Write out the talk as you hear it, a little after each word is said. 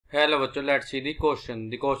Hello bachcho, let's see the question.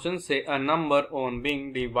 The question say a number on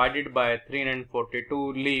being divided by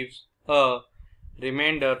 342 leaves a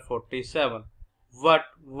remainder 47. What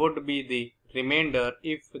would be the remainder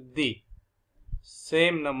if the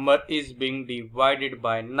same number is being divided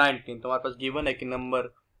by 19? तो हमारे पास given है कि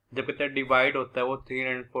number जब कितना divide होता है वो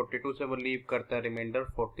 342 से वो लीव करता है रिमाइंडर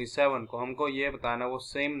 47 को। हमको ये बताना वो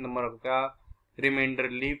सेम नंबर का रिमाइंडर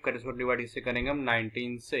लीव करे, इसको डिवाइड इससे करेंगे हम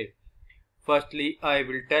 19 से। Firstly I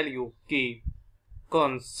will tell you की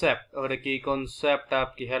कॉन्सेप्ट, और की कॉन्सेप्ट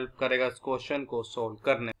आपकी हेल्प करेगा इस क्वेश्चन को सोल्व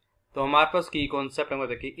करने। तो हमारे पास की कॉन्सेप्ट हम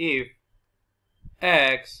कि if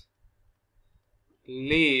x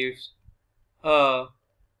leaves a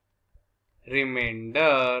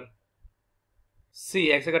reminder C,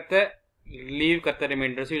 x करते हैं लीव करते हैं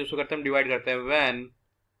रिमाइंडर सी, उसको करते हैं डिवाइड करते हैं व्हेन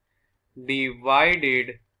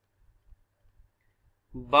डिवाइडेड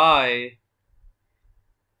बाय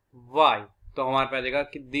y, तो हमारे पास आएगा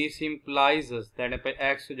कि दिस इंप्लाइज दैट पे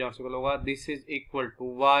x जो होगा this is equal to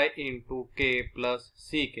y into के प्लस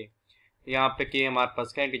सी के। यहाँ पे के हमारे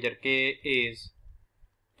पास क्या इंटीजर, के इज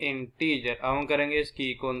इंटीजर। अब हम करेंगे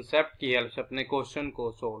इसकी कॉन्सेप्ट की हेल्प से अपने क्वेश्चन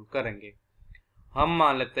को सोल्व करेंगे। हम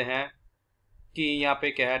मान लेते हैं कि यहाँ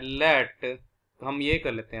पे क्या है लेट, तो हम ये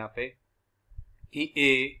कर लेते हैं यहाँ पे कि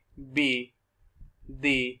A be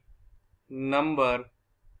the number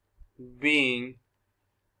being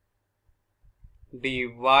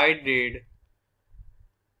divided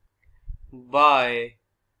by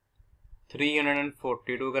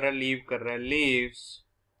 342 अगर लीव कर रहा है, लीव्स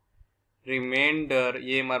रिमाइंडर,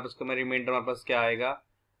 ये हमारे पास रिमाइंडर हमारे पास क्या आएगा,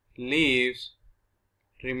 लीव्स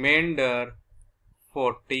रिमाइंडर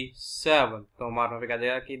 47। तो हमारे पे क्या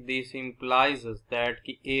जाएगा कि दिस इंप्लाइज दैट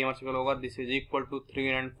कि ए हमारे होगा this is equal to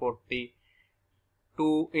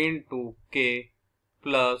 342 into के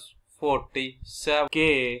प्लस 47।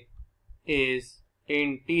 के इज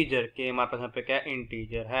इंटीजर, के हमारे पास यहाँ पे क्या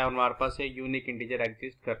इंटीजर है और हमारे पास ये यूनिक इंटीजर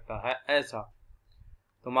एग्जिस्ट करता है ऐसा।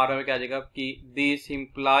 तो हमारे में क्या आ जाएगा कि दिस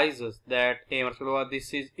इंप्लाइज दैट ए मतलब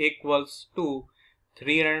दिस इज इक्वल्स टू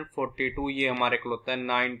 342, ये हमारे को होता है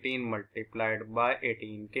 19 मल्टीप्लाइड बाय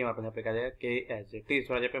 18 के। हमारे पास यहाँ पे क्या आ जाएगा के एज इट इज,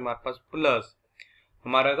 पे हमारे पास प्लस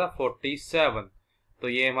हमारा था 47, तो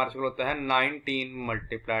ये हमारे को होता है 19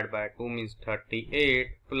 मल्टीप्लाइड बाय 2 मीन्स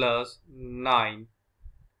 38 प्लस 9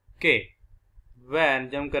 के। वैन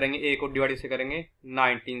जब हम करेंगे ए को डिवाइड से करेंगे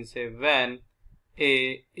 19 से, when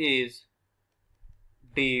a is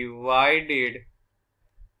divided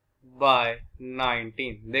by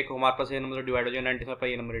 19, देखो हमारे पास ये नंबर डिवाइड हो जाएगा 19 से,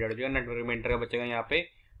 ये नंबर डिवाइड हो जाएगा 9, रिमाइंडर का बचेगा यहाँ पे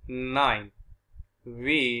 9।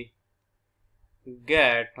 वी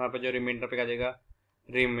गेट, हमारे पास जो रिमाइंडर पे क्या जाएगा,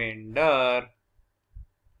 रिमाइंडर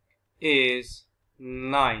इज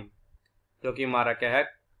 9, जो कि हमारा क्या है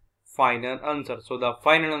final answer. So the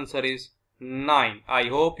final answer is 9. I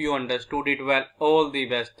hope you understood it well. All the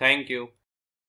best. Thank you.